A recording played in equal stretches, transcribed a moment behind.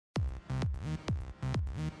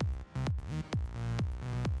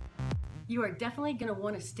You are definitely going to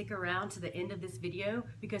want to stick around to the end of this video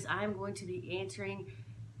because I'm going to be answering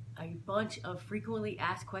a bunch of frequently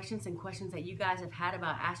asked questions and questions that you guys have had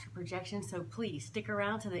about astral projection. So please stick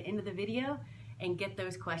around to the end of the video and get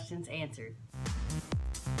those questions answered.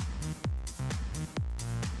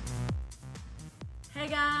 Hey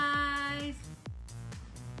guys!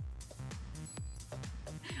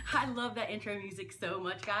 I love that intro music so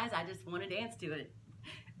much, guys. I just want to dance to it.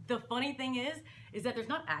 The funny thing is that there's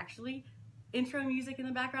not actually intro music in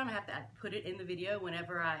the background. I have to put it in the video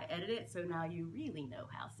whenever I edit it, so now you really know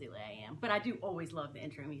how silly I am. But I do always love the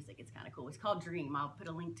intro music. It's kind of cool. It's called Dream. I'll put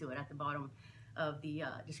a link to it at the bottom of the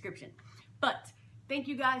description. But thank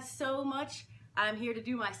you guys so much. I'm here to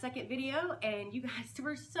do my second video, and you guys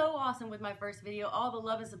were so awesome with my first video. All the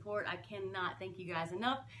love and support, I cannot thank you guys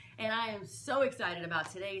enough, and I am so excited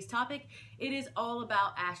about today's topic. It is all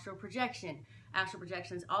about astral projection. Astral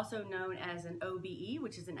projection is also known as an OBE,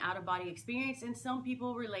 which is an out-of-body experience, and some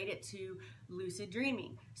people relate it to lucid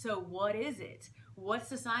dreaming. So what is it? What's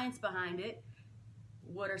the science behind it?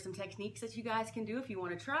 What are some techniques that you guys can do if you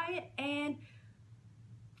want to try it? And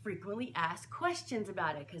frequently asked questions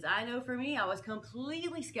about it, because I know for me, I was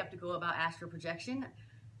completely skeptical about astral projection.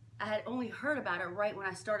 I had only heard about it right when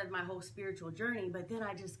I started my whole spiritual journey, but then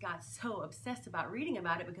I just got so obsessed about reading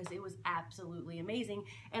about it because it was absolutely amazing,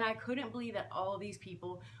 and I couldn't believe that all of these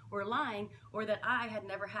people were lying or that I had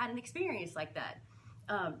never had an experience like that.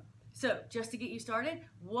 So just to get you started,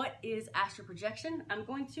 what is astral projection? I'm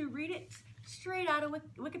going to read it straight out of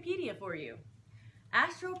Wikipedia for you.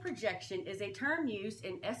 Astral projection is a term used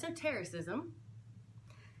in esotericism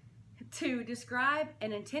to describe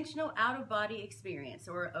an intentional out-of-body experience,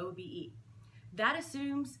 or OBE, that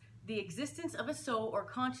assumes the existence of a soul or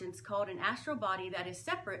conscience called an astral body that is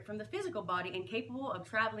separate from the physical body and capable of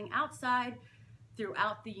traveling outside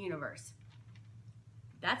throughout the universe.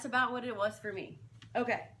 That's about what it was for me.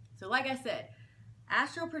 Okay, so like I said,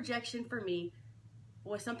 astral projection for me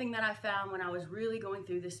was something that I found when I was really going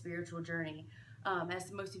through this spiritual journey.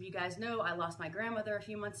 As most of you guys know, I lost my grandmother a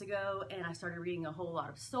few months ago, and I started reading a whole lot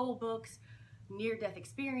of soul books, near-death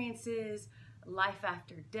experiences, life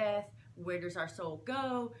after death, where does our soul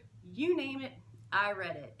go, you name it, I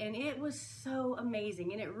read it. And it was so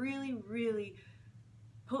amazing, and it really, really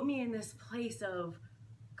put me in this place of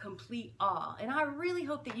complete awe. And I really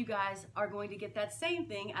hope that you guys are going to get that same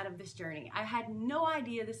thing out of this journey. I had no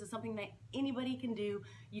idea this is something that anybody can do.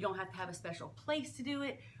 You don't have to have a special place to do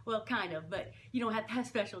it. Well, kind of, but you don't have to have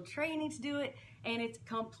special training to do it. And it's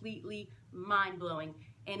completely mind-blowing.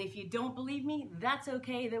 And if you don't believe me, that's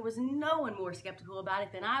okay. There was no one more skeptical about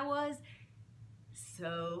it than I was.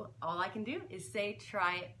 So all I can do is say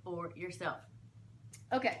try it for yourself.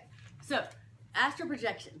 Okay, so astral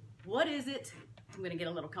projection. What is it? I'm going to get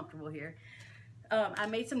a little comfortable here. I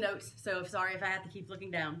made some notes, so sorry if I have to keep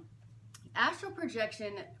looking down. Astral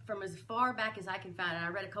projection, from as far back as I can find, and I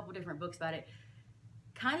read a couple different books about it,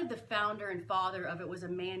 kind of the founder and father of it was a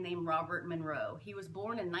man named Robert Monroe. He was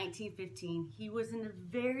born in 1915. He was a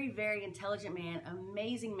very, very intelligent man,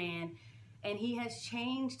 amazing man, and he has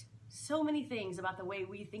changed so many things about the way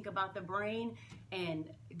we think about the brain and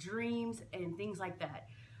dreams and things like that.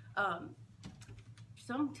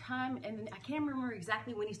 Sometime, and I can't remember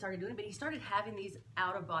exactly when he started doing it, but he started having these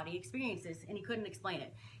out-of-body experiences, and he couldn't explain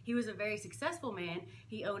it. He was a very successful man.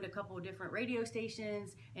 He owned a couple of different radio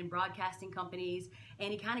stations and broadcasting companies,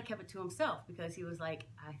 and he kind of kept it to himself because he was like,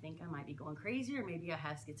 I think I might be going crazy, or maybe I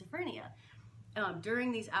have schizophrenia.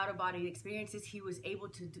 During these out-of-body experiences, he was able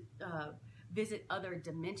to visit other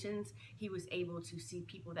dimensions. He was able to see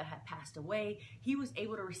people that had passed away. He was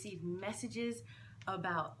able to receive messages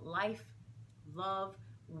about life, love,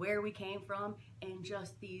 where we came from, and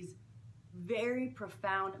just these very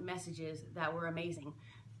profound messages that were amazing.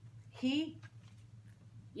 He,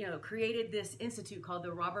 created this institute called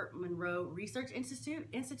the Robert Monroe Research Institute,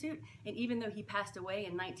 and even though he passed away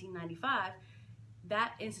in 1995,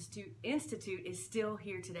 that institute is still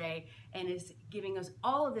here today and is giving us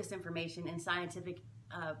all of this information and scientific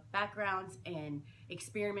backgrounds and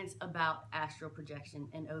experiments about astral projection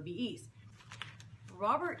and OBEs.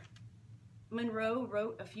 Robert Monroe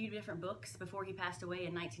wrote a few different books before he passed away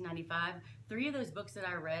in 1995. 3 of those books that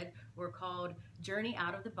I read were called Journey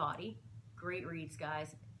Out of the Body. Great reads,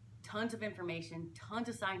 guys. Tons of information, tons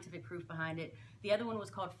of scientific proof behind it. The other one was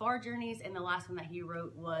called Far Journeys, and the last one that he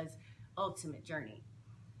wrote was Ultimate Journey.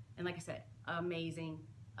 And like I said, amazing,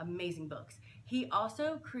 amazing books. He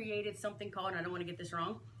also created something called, and I don't want to get this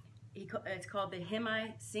wrong, it's called the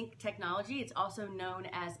Hemi-Sync technology. It's also known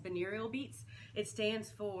as binaural beats. It stands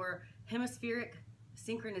for hemispheric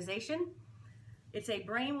synchronization. It's a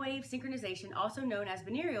brainwave synchronization, also known as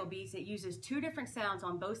binaural beats. It uses two different sounds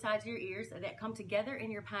on both sides of your ears that come together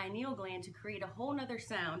in your pineal gland to create a whole nother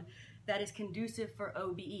sound that is conducive for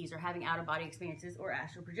OBEs, or having out-of-body experiences or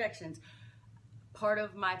astral projections. Part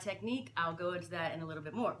of my technique, I'll go into that in a little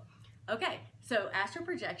bit more. Okay, so astral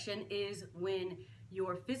projection is when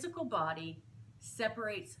your physical body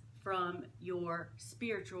separates from your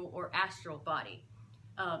spiritual or astral body.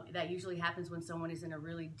 That usually happens when someone is in a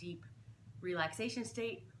really deep relaxation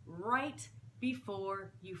state right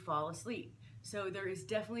before you fall asleep. So there is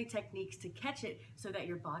definitely techniques to catch it so that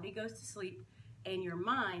your body goes to sleep and your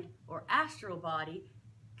mind or astral body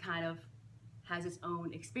kind of has its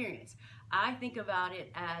own experience. I think about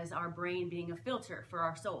it as our brain being a filter for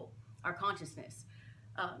our soul, our consciousness.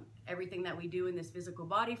 Everything that we do in this physical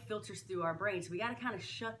body filters through our brain. So we got to kind of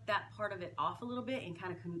shut that part of it off a little bit and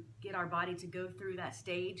kind of get our body to go through that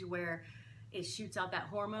stage where it shoots out that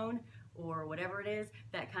hormone or whatever it is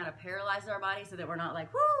that kind of paralyzes our body, so that we're not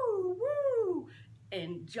like woo, woo,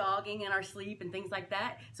 and jogging in our sleep and things like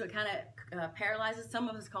that. So it kind of paralyzes. Some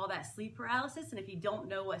of us call that sleep paralysis. And if you don't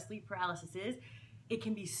know what sleep paralysis is, it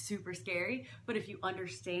can be super scary. But if you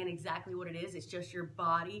understand exactly what it is, it's just your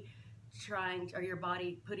body your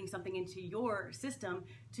body putting something into your system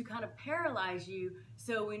to kind of paralyze you,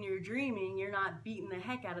 so when you're dreaming, you're not beating the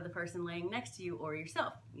heck out of the person laying next to you or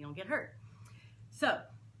yourself. You don't get hurt. So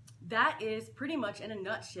that is pretty much in a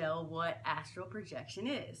nutshell what astral projection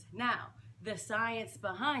is. Now, the science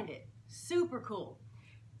behind it, super cool.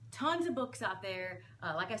 Tons of books out there.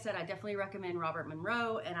 Like I said, I definitely recommend Robert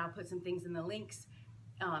Monroe, and I'll put some things in the links.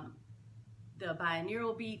 The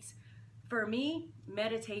binaural beats. For me,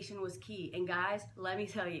 meditation was key. And guys, let me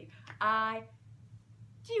tell you,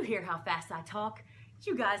 do you hear how fast I talk?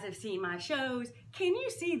 You guys have seen my shows. Can you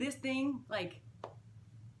see this thing? Like,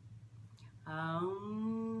 come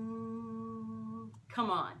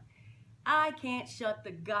on. I can't shut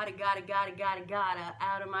the gotta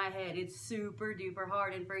out of my head. It's super duper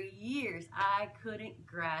hard. And for years, I couldn't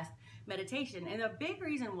grasp meditation. And the big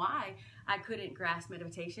reason why I couldn't grasp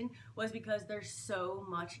meditation was because there's so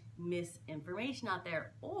much misinformation out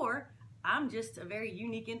there, or I'm just a very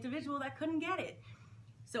unique individual that couldn't get it.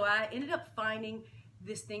 So I ended up finding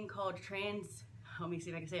this thing called let me see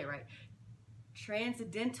if I can say it right,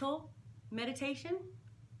 transcendental meditation.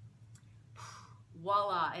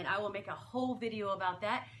 Voila, and I will make a whole video about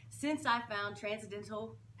that. Since I found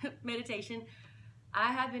transcendental meditation,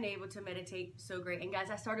 I have been able to meditate so great. And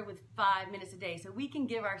guys, I started with 5 minutes a day, so we can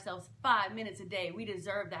give ourselves 5 minutes a day. We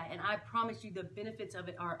deserve that, and I promise you the benefits of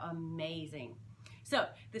it are amazing. So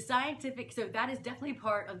that is definitely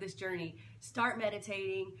part of this journey. Start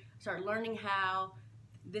meditating, start learning how,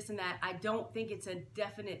 this and that. I don't think it's a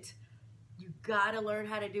definite, you gotta learn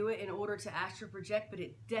how to do it in order to astral project, but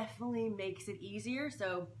it definitely makes it easier,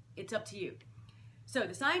 so it's up to you. So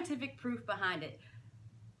the scientific proof behind it.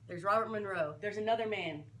 There's Robert Monroe. There's another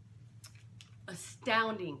man.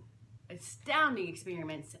 Astounding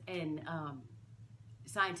experiments and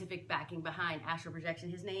scientific backing behind astral projection.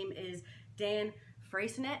 His name is Dan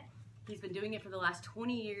Freycinet. He's been doing it for the last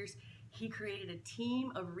 20 years. He created a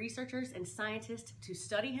team of researchers and scientists to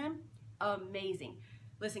study him. Amazing.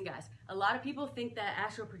 Listen, guys, a lot of people think that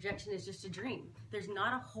astral projection is just a dream. There's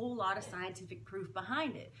not a whole lot of scientific proof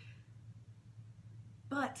behind it.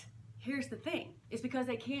 But here's the thing. It's because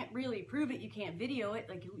they can't really prove it. You can't video it.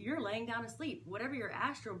 Like, you're laying down asleep. Whatever your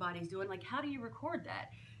astral body's doing, like, how do you record that?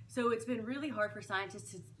 So it's been really hard for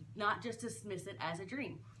scientists to not just dismiss it as a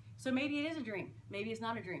dream. So maybe it is a dream. Maybe it's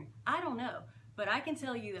not a dream. I don't know. But I can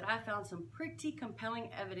tell you that I found some pretty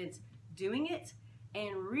compelling evidence doing it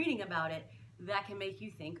and reading about it that can make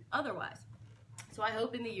you think otherwise. So I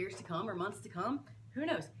hope in the years to come or months to come, who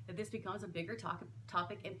knows, if this becomes a bigger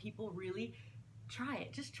topic and people really try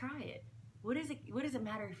it. Just try it. What does it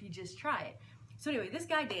matter if you just try it? So anyway, this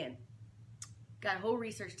guy Dan got a whole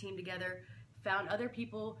research team together, found other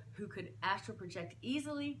people who could astral project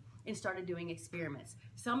easily, and started doing experiments.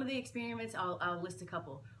 Some of the experiments, I'll list a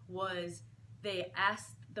couple, was they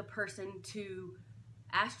asked the person to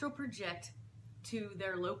astral project to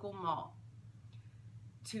their local mall,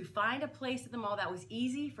 to find a place at the mall that was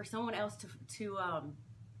easy for someone else to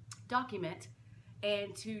document,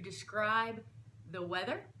 and to describe the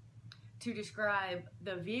weather, to describe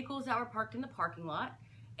the vehicles that were parked in the parking lot,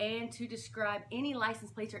 and to describe any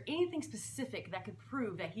license plates or anything specific that could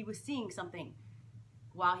prove that he was seeing something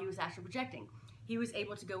while he was astral projecting. He was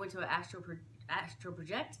able to go into an astral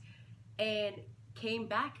project and came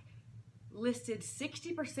back, listed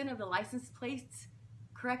 60% of the license plates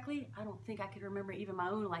correctly. I don't think I could remember even my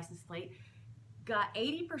own license plate. got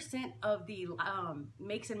 80% of the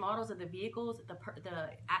makes and models of the vehicles, the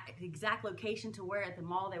exact location to where at the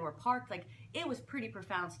mall they were parked. Like, it was pretty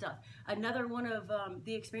profound stuff. Another one of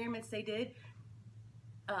the experiments they did,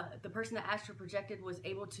 the person that astral projected was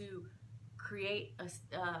able to create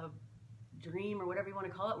a dream, or whatever you want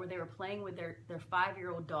to call it, where they were playing with their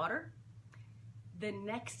 5-year-old daughter. The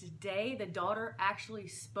next day, the daughter actually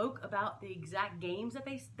spoke about the exact games that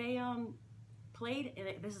they played,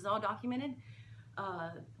 and this is all documented.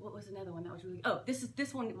 What was another one that was really? Oh,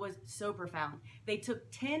 this one was so profound. They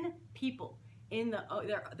took 10 people in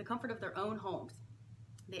the comfort of their own homes.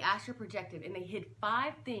 They astral projected, and they hid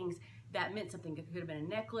 5 things that meant something. It could have been a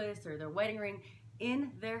necklace or their wedding ring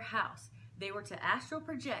in their house. They were to astral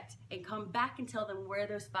project and come back and tell them where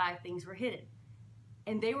those 5 things were hidden.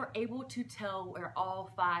 And they were able to tell where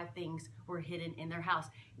all 5 things were hidden in their house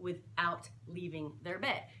without leaving their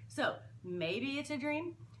bed. So maybe it's a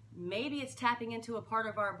dream. Maybe it's tapping into a part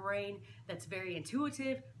of our brain that's very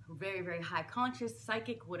intuitive, very, very high conscious,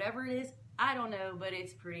 psychic, whatever it is. I don't know, but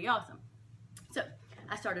it's pretty awesome. So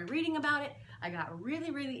I started reading about it. I got really,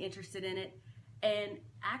 really interested in it and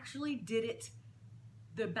actually did it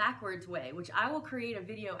the backwards way, which I will create a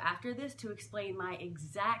video after this to explain my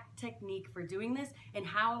exact technique for doing this and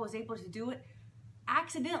how I was able to do it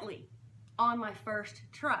accidentally on my first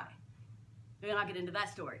try. Then I'll get into that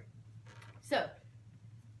story. So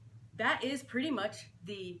that is pretty much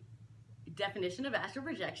the definition of astral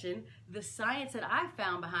projection, the science that I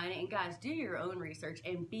found behind it. And guys, do your own research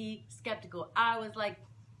and be skeptical. I was like,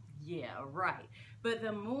 yeah, right. But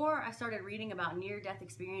the more I started reading about near-death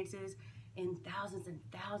experiences and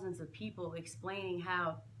thousands of people explaining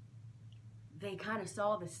how they kind of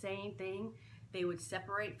saw the same thing, they would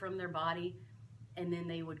separate from their body and then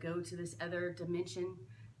they would go to this other dimension.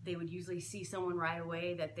 They would usually see someone right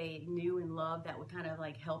away that they knew and loved that would kind of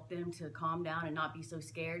like help them to calm down and not be so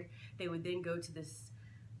scared. They would then go to this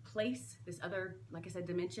place, this other, like I said,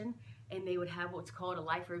 dimension, and they would have what's called a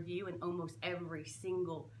life review. And almost every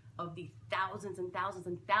single of the thousands and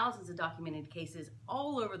thousands of documented cases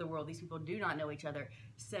all over the world, these people do not know each other,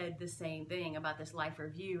 said the same thing about this life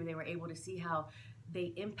review. They were able to see how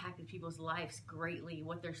they impacted people's lives greatly,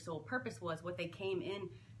 what their soul purpose was, what they came in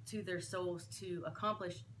to their souls to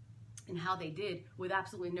accomplish, and how they did with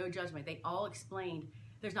absolutely no judgment. They all explained.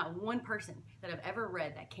 There's not one person that I've ever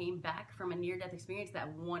read that came back from a near-death experience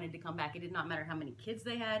that wanted to come back. It did not matter how many kids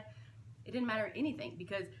they had. It didn't matter anything,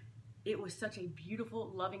 because it was such a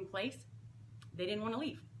beautiful, loving place. They didn't want to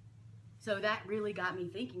leave. So that really got me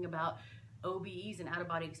thinking about OBEs and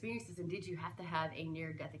out-of-body experiences, and did you have to have a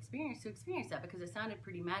near-death experience to experience that? Because it sounded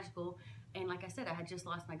pretty magical. And like I said, I had just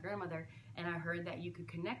lost my grandmother, and I heard that you could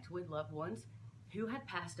connect with loved ones who had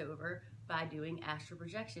passed over by doing astral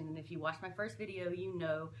projection. And if you watched my first video, you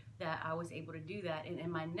know that I was able to do that. And in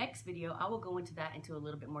my next video, I will go into that into a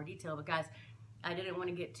little bit more detail. But guys, I didn't want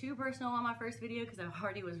to get too personal on my first video because I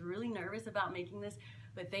already was really nervous about making this.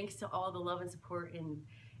 But thanks to all the love and support, and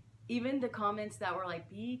even the comments that were like,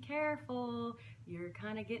 be careful, you're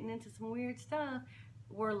kind of getting into some weird stuff,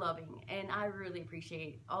 were loving. And I really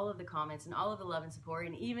appreciate all of the comments and all of the love and support,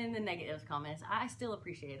 and even the negative comments. I still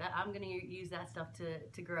appreciate that. I'm going to use that stuff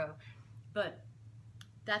to grow. But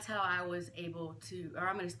that's how I was able to, or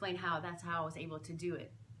I'm going to explain how that's how I was able to do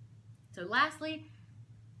it. So lastly,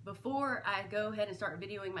 before I go ahead and start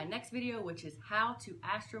videoing my next video, which is how to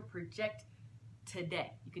astral project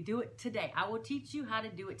today. You can do it today. I will teach you how to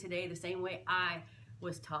do it today the same way I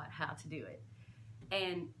was taught how to do it.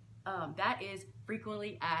 And that is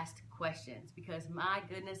frequently asked questions, because my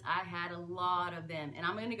goodness, I had a lot of them. And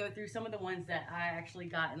I'm going to go through some of the ones that I actually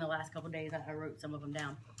got in the last couple of days. I wrote some of them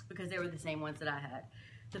down because they were the same ones that I had.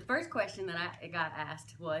 The first question that I got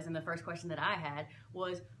asked was, and the first question that I had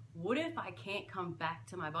was, what if I can't come back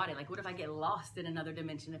to my body? Like, what if I get lost in another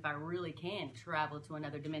dimension if I really can travel to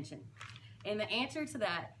another dimension? And the answer to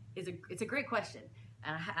that is, it's a great question,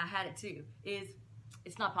 and I had it too, is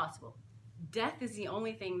it's not possible. Death is the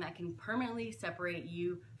only thing that can permanently separate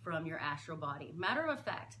you from your astral body. Matter of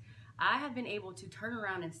fact, I have been able to turn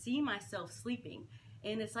around and see myself sleeping,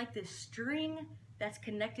 and it's like this string that's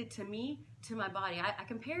connected to me, to my body. I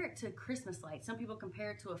compare it to Christmas lights. Some people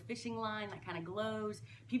compare it to a fishing line that kind of glows.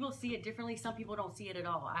 People see it differently. Some people don't see it at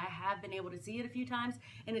all. I have been able to see it a few times,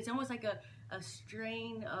 and it's almost like a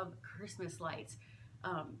string of Christmas lights.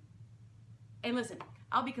 And listen,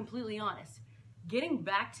 I'll be completely honest. Getting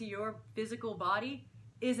back to your physical body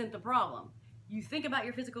isn't the problem. You think about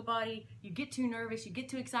your physical body, you get too nervous, you get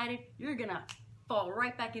too excited, you're gonna fall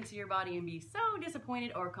right back into your body and be so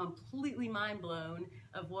disappointed or completely mind blown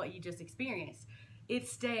of what you just experienced.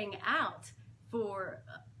 It's staying out for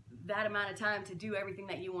that amount of time to do everything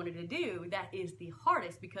that you wanted to do, that is the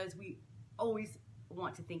hardest, because we always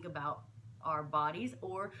want to think about our bodies.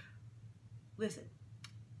 Or listen,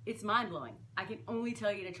 it's mind-blowing. I can only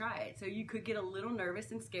tell you to try it. So you could get a little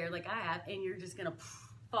nervous and scared like I have, and you're just gonna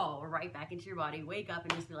fall right back into your body, wake up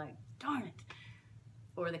and just be like, darn it.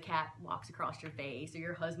 Or the cat walks across your face, or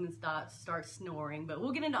your husband starts snoring. But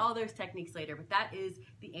we'll get into all those techniques later. But that is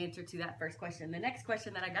the answer to that first question. The next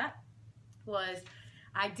question that I got was,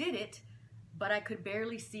 I did it, but I could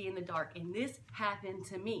barely see in the dark. And this happened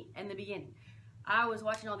to me in the beginning. I was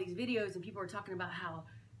watching all these videos and people were talking about how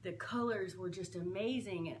the colors were just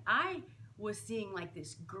amazing. And I was seeing like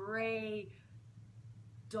this gray,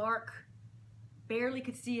 dark, barely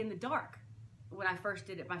could see in the dark when I first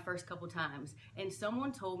did it my first couple times. And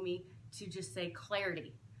someone told me to just say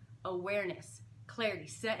clarity, awareness, clarity,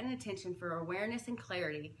 set an intention for awareness and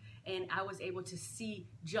clarity. And I was able to see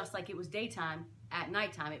just like it was daytime at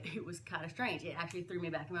nighttime. It was kind of strange. It actually threw me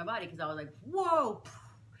back in my body because I was like, whoa,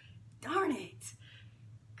 darn it.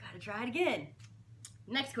 Gotta try it again.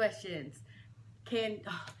 Next questions.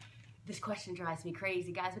 This question drives me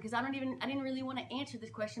crazy, guys, because I didn't really want to answer this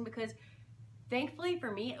question, because thankfully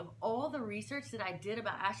for me, of all the research that I did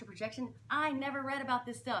about astral projection, I never read about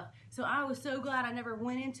this stuff. So I was so glad I never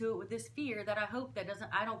went into it with this fear that I hope that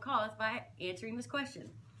I don't cause by answering this question.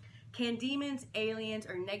 Can demons, aliens,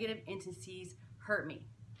 or negative entities hurt me?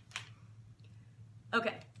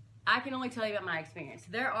 Okay, I can only tell you about my experience.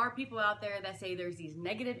 There are people out there that say there's these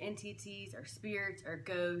negative entities or spirits or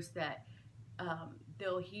ghosts that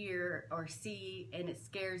they'll hear or see and it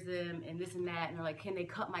scares them and this and that, and they're like, can they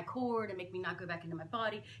cut my cord and make me not go back into my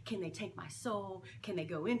body? Can they take my soul? Can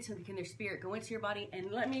their spirit go into your body?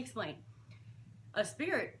 And let me explain. A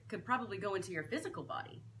spirit could probably go into your physical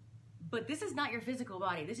body, but this is not your physical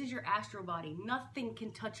body. This is your astral body. Nothing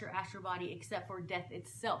can touch your astral body except for death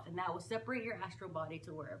itself, and that will separate your astral body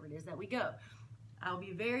to wherever it is that we go. I'll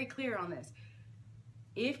be very clear on this.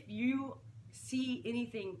 If you see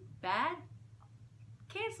anything bad,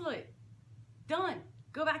 cancel it. Done.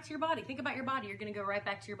 Go back to your body. Think about your body. You're going to go right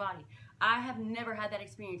back to your body. I have never had that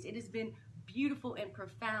experience. It has been beautiful and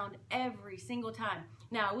profound every single time.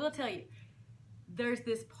 Now, I will tell you, there's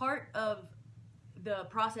this part of the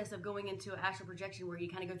process of going into astral projection where you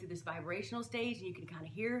kind of go through this vibrational stage and you can kind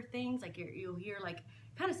of hear things. Like you'll hear like,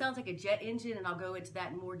 kind of sounds like a jet engine, and I'll go into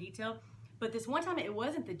that in more detail. But this one time it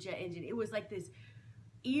wasn't the jet engine. It was like this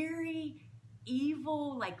eerie,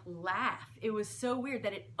 evil like laugh. It was so weird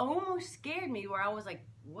that it almost scared me, where I was like,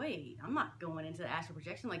 wait, I'm not going into the astral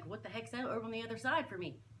projection. Like, what the heck's that over on the other side for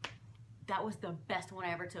me? That was the best one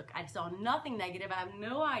I ever took. I saw nothing negative. I have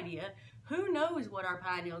no idea. Who knows what our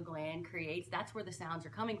pineal gland creates? That's where the sounds are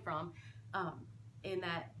coming from in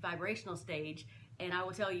that vibrational stage. And I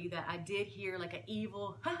will tell you that I did hear like an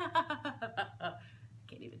evil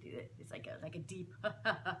can't even do it. It's like a deep and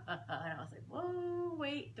I was like, whoa,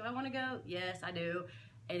 wait, do I want to go? Yes, I do.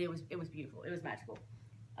 And it was beautiful. It was magical.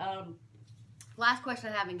 Last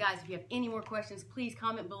question I have, and guys, if you have any more questions, please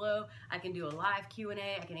comment below. I can do a live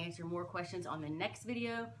Q&A. I can answer more questions on the next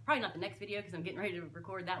video. Probably not the next video because I'm getting ready to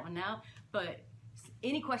record that one now. But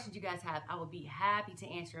any questions you guys have, I will be happy to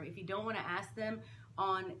answer them. If you don't want to ask them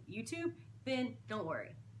on YouTube, then don't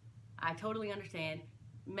worry. I totally understand.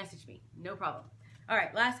 Message me. No problem. All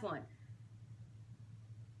right, last one.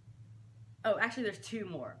 Oh, actually, there's two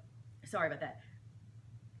more. Sorry about that.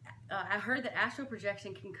 I heard that astral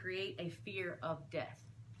projection can create a fear of death.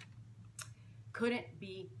 Couldn't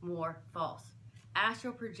be more false.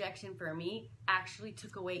 Astral projection for me actually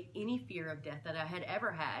took away any fear of death that I had ever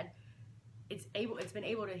had. It's been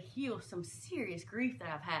able to heal some serious grief that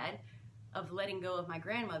I've had of letting go of my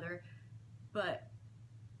grandmother, but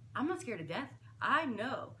I'm not scared of death. I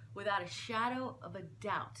know without a shadow of a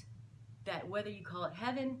doubt that whether you call it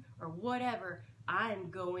heaven or whatever, I am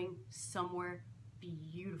going somewhere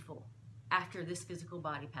beautiful after this physical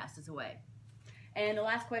body passes away. And the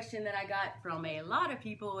last question that I got from a lot of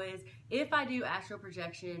people is, if I do astral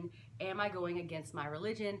projection, am I going against my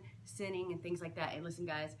religion, sinning, and things like that? And listen,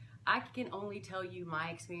 guys, I can only tell you my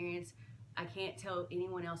experience. I can't tell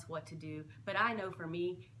anyone else what to do, but I know for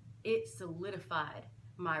me, it solidified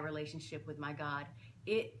my relationship with my God.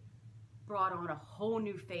 It brought on a whole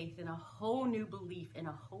new faith and a whole new belief in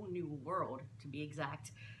a whole new world, to be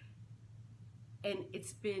exact. And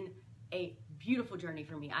it's been a beautiful journey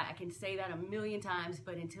for me. I can say that a million times,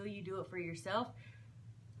 but until you do it for yourself,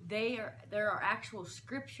 there are actual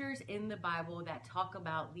scriptures in the Bible that talk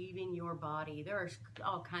about leaving your body. There are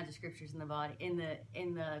all kinds of scriptures in the Bible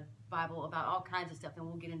about all kinds of stuff, and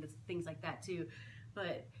we'll get into things like that too.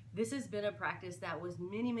 but this has been a practice that was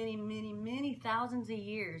many, many, many, many thousands of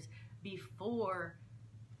years before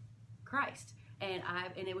Christ. And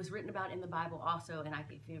it was written about in the Bible also. And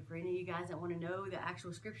for any of you guys that want to know the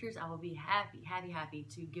actual scriptures, I will be happy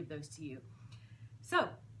to give those to you. So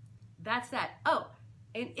that's that. Oh,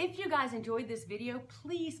 and if you guys enjoyed this video,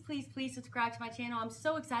 please, please, please subscribe to my channel. I'm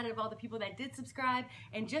so excited of all the people that did subscribe.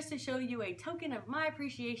 And just to show you a token of my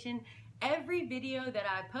appreciation, every video that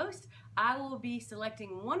I post, I will be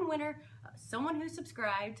selecting one winner, someone who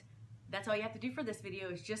subscribed. That's all you have to do for this video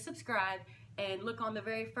is just subscribe and look on the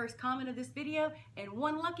very first comment of this video, and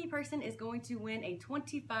one lucky person is going to win a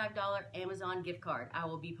 $25 Amazon gift card. I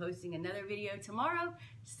will be posting another video tomorrow.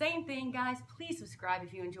 Same thing, guys. Please subscribe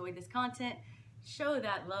if you enjoyed this content. Show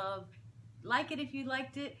that love. Like it if you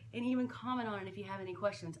liked it, and even comment on it if you have any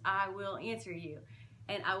questions. I will answer you.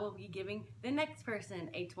 And I will be giving the next person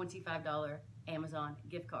a $25 Amazon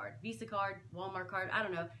gift card. Visa card, Walmart card, I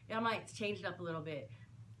don't know. I might change it up a little bit.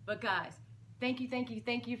 But guys, thank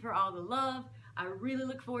you for all the love. I really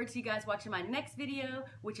look forward to you guys watching my next video,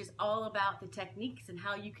 which is all about the techniques and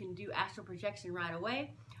how you can do astral projection right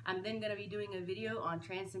away. I'm then going to be doing a video on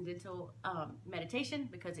transcendental meditation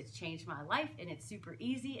because it's changed my life and it's super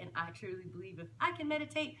easy, and I truly believe if I can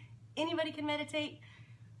meditate, anybody can meditate.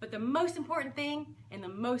 But the most important thing and the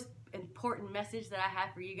most important message that I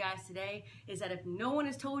have for you guys today is that if no one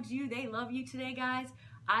has told you they love you today, guys,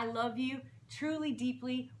 I love you truly,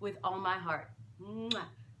 deeply, with all my heart. Mwah.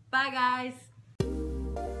 Bye, guys.